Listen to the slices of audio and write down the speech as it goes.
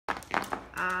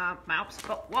MALPS.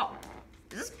 Oh, whoa.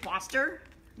 Is this Buster?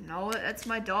 No, it's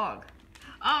my dog.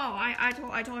 Oh, I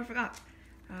totally forgot.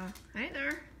 Hey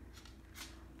there.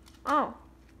 Oh.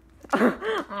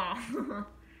 Oh.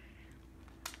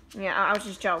 Yeah, I was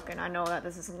just joking. I know that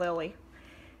this is Lilly.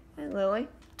 Hey, Lilly.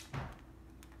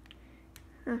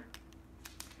 Huh.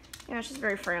 Yeah, she's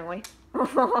very friendly.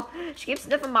 She keeps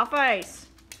sniffing my face.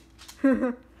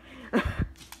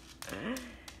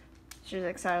 She's an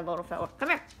excited little fella. Come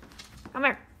here. Come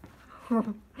here.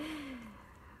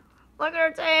 Look at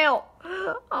her tail.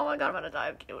 Oh my god, I'm gonna die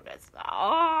of cuteness.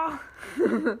 Oh,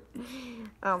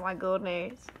 oh my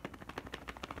goodness.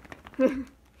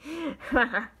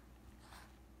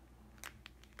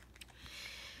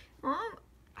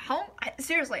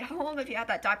 Seriously, how long have you had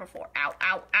that diaper for? Ow,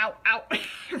 ow, ow, ow.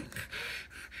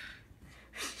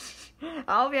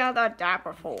 How long have you had that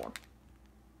diaper for?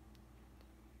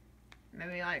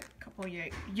 Maybe like a couple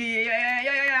years.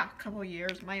 Yeah. A couple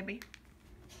years, maybe.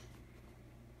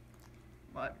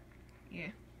 But, yeah.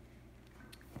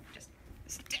 Just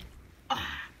stick. Oh.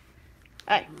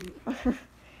 Hey.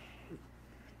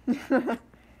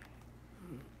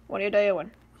 What are you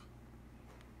doing?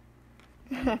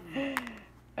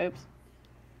 Oops.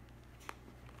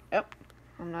 Yep.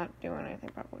 I'm not doing anything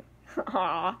properly.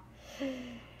 Aw.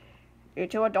 You're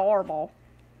too adorable.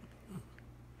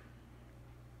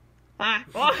 Ah.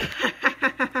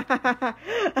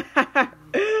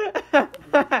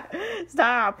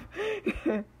 Stop.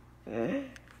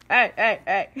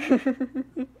 Hey.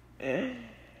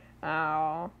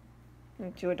 Oh.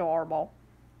 You're too adorable.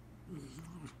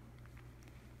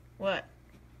 What?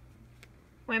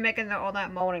 What are you making all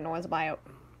that moaning noise about?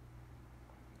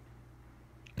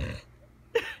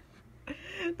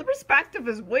 The perspective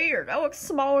is weird. I look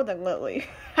smaller than Lilly.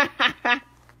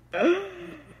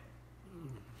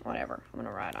 Whatever. I'm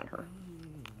gonna ride on her.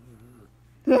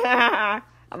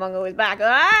 I'm on Lily's back.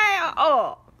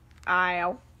 Ow!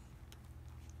 Ow.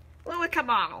 Lilly, come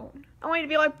on. I want you to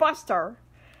be like Buster.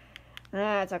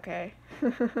 That's okay.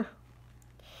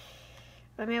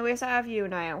 I mean, at least I have you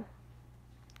now.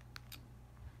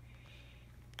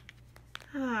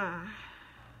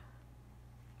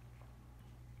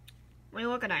 What are you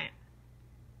looking at?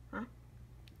 Huh?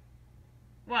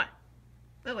 What?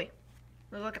 Lilly,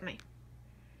 look at me.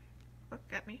 Look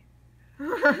at me.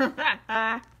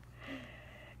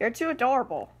 You're too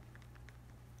adorable.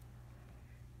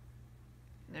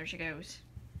 There she goes.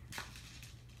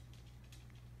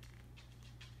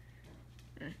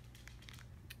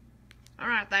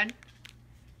 Alright then.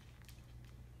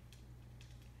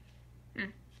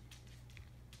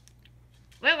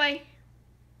 Lilly!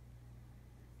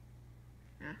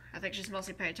 I think she's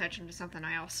mostly paying attention to something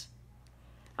else.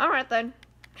 Alright then.